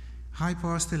 Hi,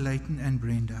 Pastor Layton and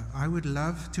Brenda. I would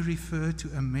love to refer to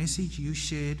a message you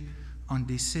shared on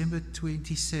December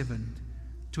 27,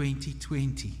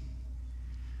 2020.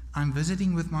 I'm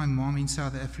visiting with my mom in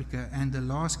South Africa, and the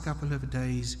last couple of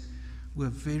days were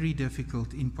very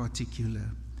difficult in particular.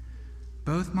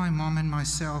 Both my mom and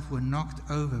myself were knocked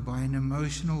over by an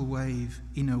emotional wave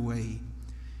in a way.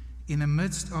 In the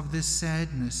midst of this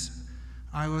sadness,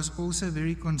 I was also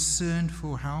very concerned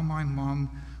for how my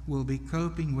mom will be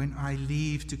coping when I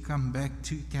leave to come back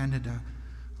to Canada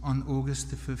on August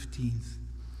the 15th.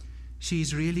 She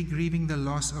is really grieving the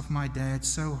loss of my dad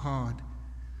so hard.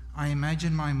 I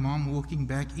imagine my mom walking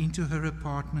back into her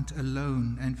apartment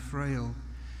alone and frail,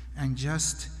 and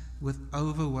just with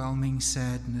overwhelming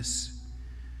sadness.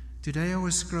 Today I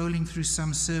was scrolling through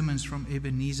some sermons from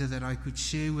Ebenezer that I could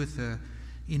share with her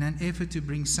in an effort to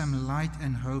bring some light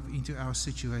and hope into our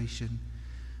situation.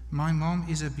 My mom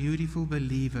is a beautiful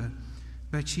believer,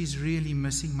 but she's really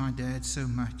missing my dad so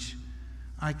much.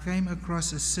 I came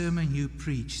across a sermon you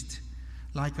preached,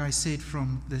 like I said,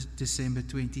 from the December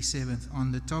 27th,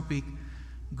 on the topic,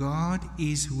 God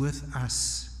is with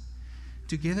us.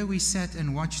 Together we sat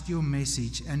and watched your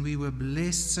message, and we were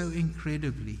blessed so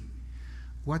incredibly.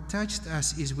 What touched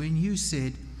us is when you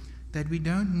said that we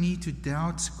don't need to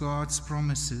doubt God's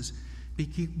promises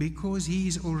because He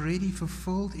has already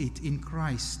fulfilled it in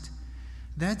Christ.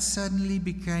 That suddenly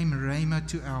became rhema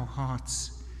to our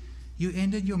hearts. You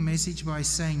ended your message by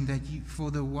saying that for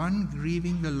the one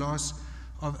grieving the loss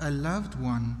of a loved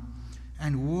one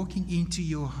and walking into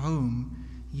your home,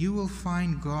 you will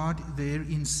find God there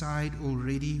inside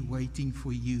already waiting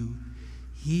for you.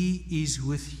 He is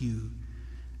with you.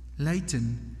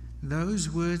 Layton, those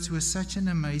words were such an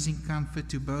amazing comfort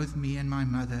to both me and my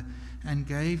mother, and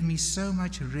gave me so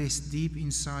much rest deep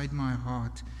inside my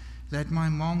heart that my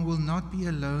mom will not be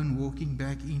alone walking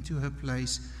back into her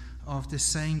place after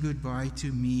saying goodbye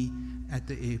to me at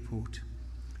the airport.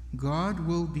 God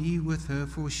will be with her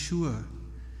for sure.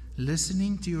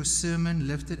 Listening to your sermon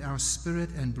lifted our spirit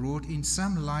and brought in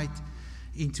some light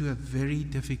into a very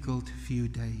difficult few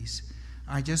days.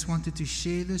 I just wanted to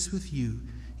share this with you.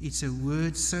 It's a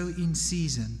word so in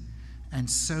season and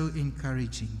so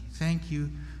encouraging. Thank you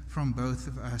from both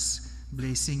of us.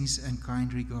 Blessings and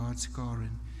kind regards,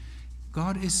 Karen.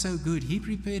 God is so good. He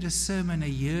prepared a sermon a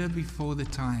year before the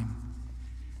time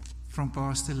from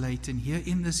Pastor Layton here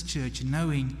in this church,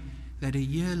 knowing that a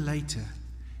year later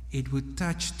it would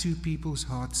touch two people's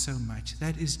hearts so much.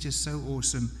 That is just so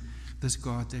awesome, this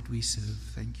God that we serve.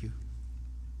 Thank you.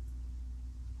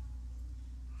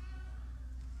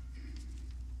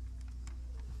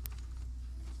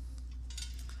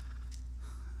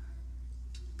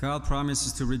 God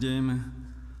promises to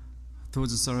redeem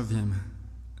those who serve Him.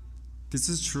 This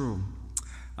is true.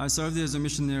 I served as a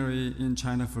missionary in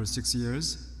China for 6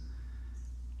 years.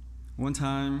 One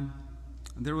time,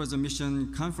 there was a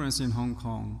mission conference in Hong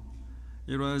Kong.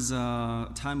 It was a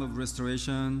time of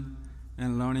restoration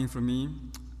and learning for me,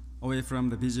 away from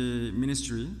the busy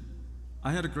ministry.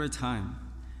 I had a great time.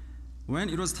 When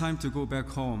it was time to go back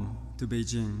home to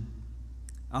Beijing,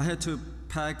 I had to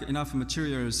pack enough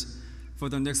materials for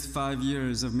the next 5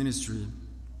 years of ministry.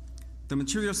 The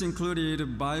materials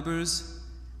included Bibles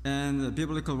and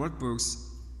biblical workbooks.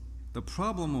 The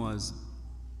problem was,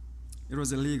 it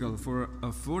was illegal for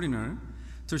a foreigner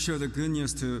to share the good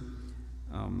news to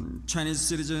Chinese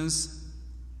citizens,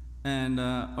 and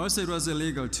also it was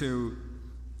illegal to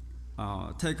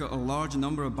take a large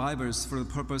number of Bibles for the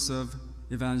purpose of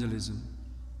evangelism.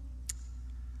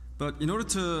 But in order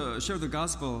to share the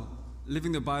gospel,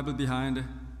 leaving the Bible behind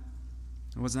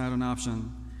was not an option.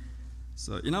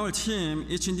 So in our team,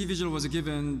 each individual was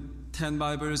given 10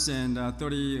 Bibles and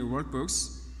 30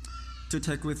 workbooks to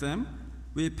take with them.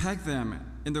 We packed them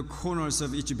in the corners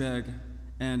of each bag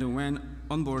and went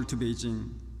on board to Beijing.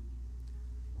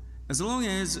 As long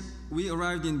as we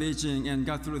arrived in Beijing and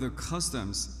got through the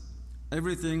customs,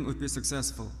 everything would be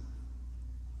successful.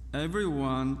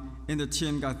 Everyone in the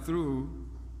team got through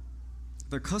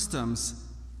the customs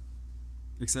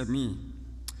except me.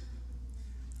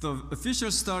 The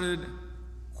officials started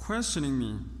questioning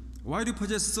me. Why do you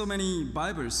possess so many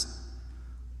Bibles?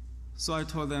 So I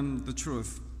told them the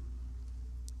truth.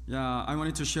 I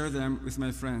wanted to share them with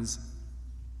my friends.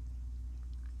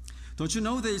 Don't you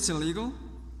know that it's illegal?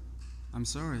 I'm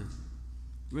sorry.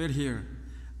 Wait here.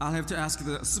 I'll have to ask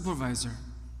the supervisor.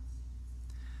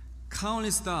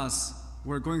 Countless thoughts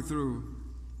were going through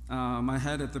my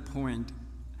head at the point.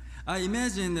 I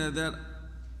imagined that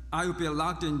I would be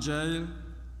locked in jail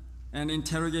and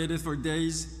interrogated for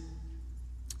days.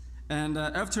 And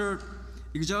after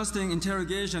exhausting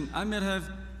interrogation, I might have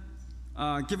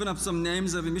given up some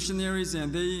names of missionaries,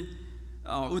 and they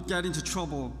would get into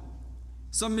trouble.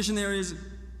 Some missionaries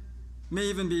may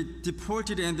even be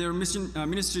deported, and their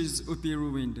ministries would be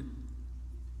ruined.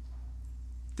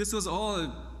 This was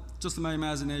all just my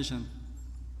imagination.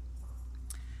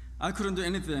 I couldn't do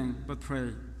anything but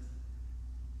pray.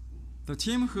 The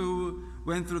team who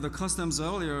went through the customs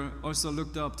earlier also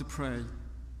looked up to pray.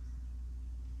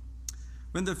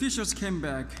 When the officials came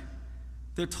back,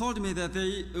 they told me that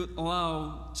they would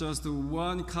allow just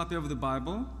one copy of the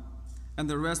Bible, and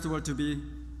the rest were to be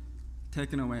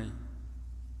taken away.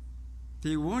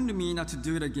 They warned me not to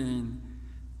do it again.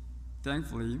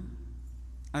 Thankfully,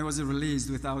 I was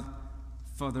released without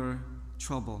further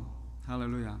trouble.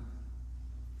 Hallelujah.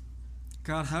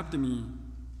 God helped me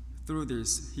through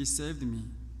this. He saved me.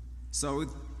 So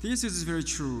this is very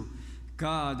true.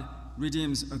 God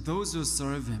redeems those who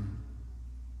serve Him.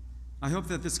 I hope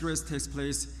that this grace takes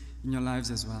place in your lives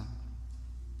as well.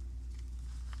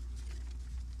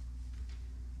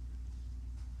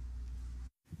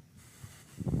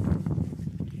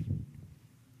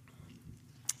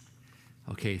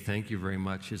 Okay, thank you very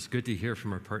much. It's good to hear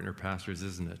from our partner pastors,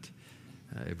 isn't it?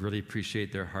 I really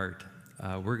appreciate their heart.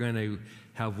 We're going to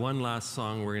have one last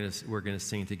song we're going to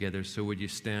sing together. So would you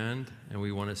stand? And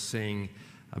we want to sing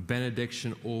a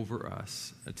benediction over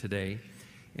us today.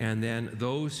 And then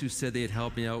those who said they'd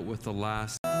help me out with the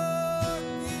last.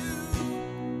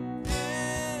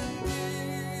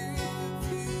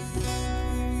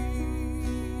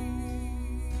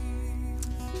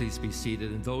 Please be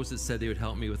seated. And those that said they would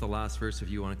help me with the last verse, if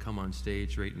you want to come on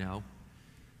stage right now,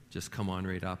 just come on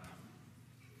right up.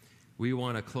 We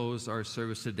want to close our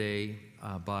service today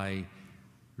by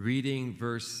reading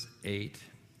verse 8,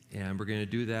 and we're going to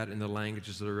do that in the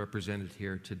languages that are represented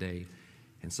here today.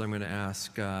 And so I'm going to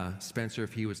ask Spencer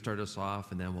if he would start us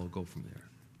off, and then we'll go from there.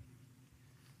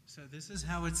 So this is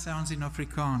how it sounds in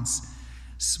Afrikaans.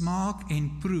 Smaak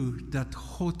en proe dat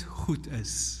God goed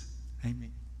is.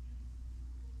 Amen.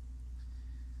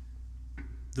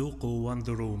 ذوقوا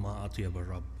وانظروا ما أطيب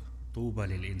الرب طوبى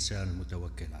للإنسان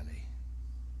المتوكل عليه.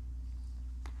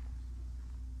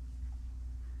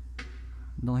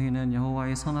 너희는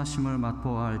여호와의 선하심을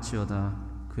맛보아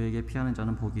알지어다. 그에게 피하는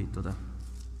자는 복이 있도다.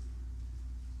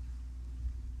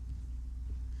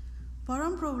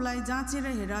 परमप्रभुलाई जाँचेर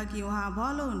हेर कि उहाँ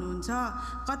भलो हुनुहुन्छ,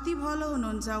 कति भलो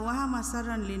हुनुहुन्छ, उहाँमा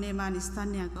शरण लिने मानिस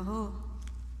धन्यको हो.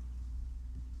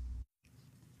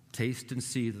 Taste and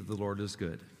see that the Lord is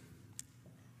good.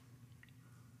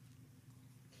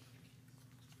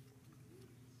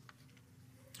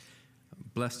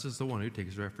 Blessed is the one who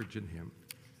takes refuge in Him.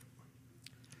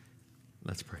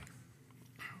 Let's pray.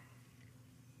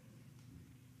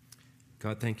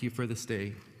 God, thank you for this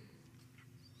day.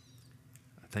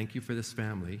 Thank you for this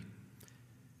family.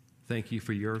 Thank you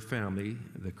for your family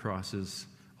that crosses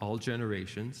all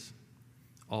generations,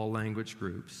 all language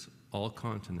groups, all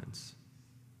continents,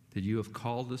 that you have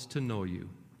called us to know you.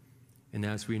 And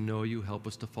as we know you, help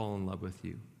us to fall in love with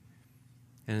you.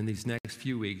 And in these next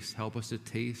few weeks, help us to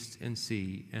taste and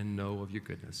see and know of your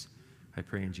goodness. I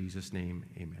pray in Jesus' name,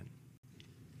 amen.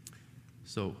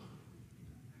 So,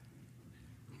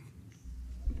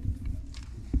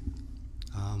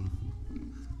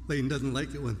 Layton doesn't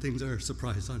like it when things are a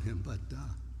surprise on him, but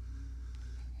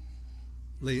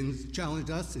Layton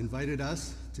challenged us, invited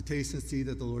us to taste and see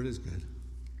that the Lord is good.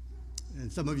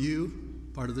 And some of you,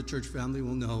 part of the church family,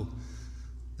 will know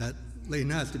that Layton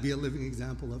has to be a living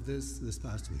example of this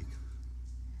past week.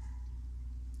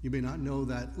 You may not know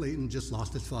that Layton just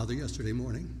lost his father yesterday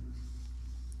morning.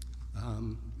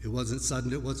 It wasn't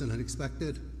sudden, it wasn't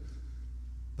unexpected,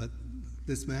 but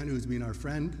this man who's been our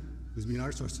friend, who's been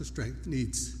our source of strength,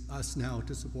 needs us now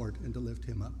to support and to lift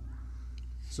him up.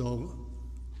 So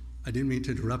I didn't mean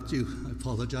to interrupt you. I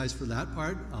apologize for that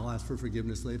part. I'll ask for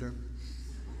forgiveness later.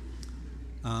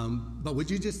 But would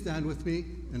you just stand with me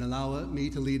and allow me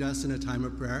to lead us in a time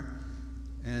of prayer?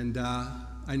 And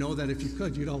I know that if you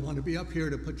could, you don't want to be up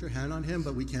here to put your hand on him,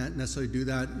 but we can't necessarily do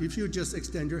that. If you would just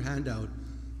extend your hand out,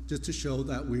 just to show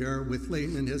that we are with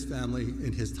Layton and his family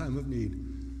in his time of need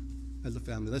as a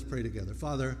family. Let's pray together.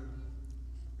 Father,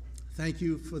 thank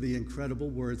you for the incredible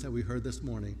words that we heard this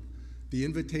morning. the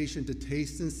invitation to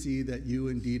taste and see that you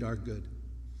indeed are good.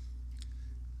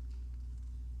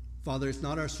 Father, it's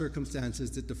not our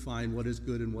circumstances that define what is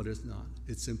good and what is not.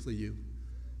 It's simply you.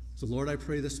 So, Lord, I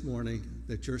pray this morning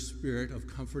that your spirit of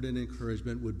comfort and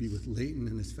encouragement would be with Leighton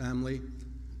and his family.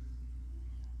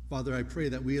 Father, I pray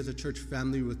that we as a church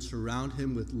family would surround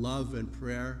him with love and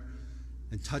prayer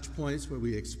and touch points where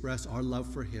we express our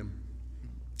love for him.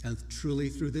 And truly,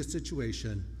 through this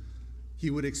situation, he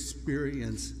would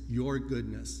experience your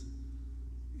goodness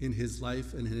in his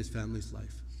life and in his family's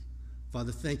life.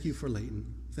 Father, thank you for Leighton.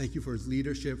 Thank you for his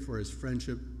leadership, for his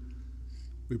friendship.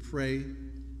 We pray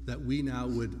that we now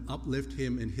would uplift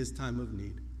him in his time of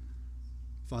need.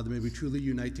 Father, may we truly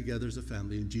unite together as a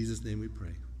family. In Jesus' name we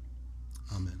pray.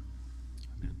 Amen.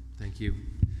 Amen. Thank you.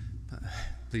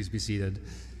 Please be seated.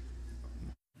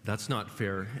 That's not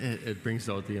fair. It brings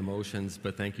out the emotions,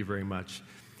 but thank you very much.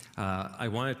 I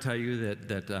want to tell you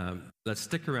that let's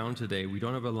stick around today. We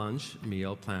don't have a lunch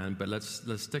meal planned, but let's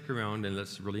stick around and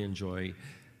let's really enjoy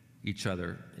each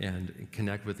other and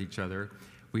connect with each other.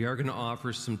 We are going to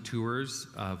offer some tours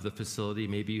of the facility.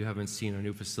 Maybe you haven't seen our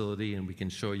new facility, and we can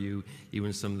show you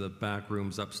even some of the back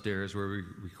rooms upstairs where we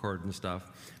record and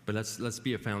stuff. But let's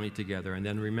be a family together. And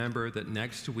then remember that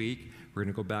next week we're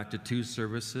going to go back to 2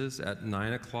 services at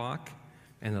 9 o'clock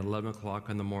and 11 o'clock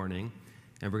in the morning.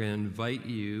 And we're going to invite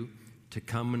you to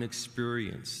come and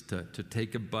experience, to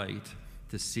take a bite,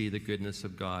 to see the goodness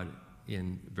of God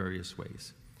in various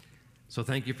ways. So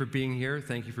thank you for being here.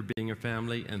 Thank you for being a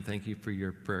family. And thank you for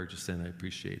your prayer just then. I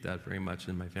appreciate that very much,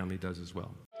 and my family does as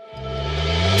well.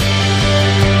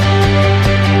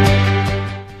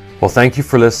 Well, thank you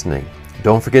for listening.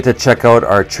 Don't forget to check out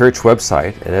our church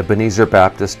website at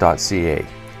ebenezerbaptist.ca.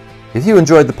 If you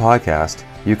enjoyed the podcast,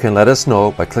 you can let us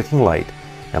know by clicking like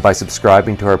and by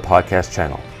subscribing to our podcast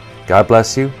channel. God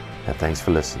bless you, and thanks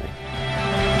for listening.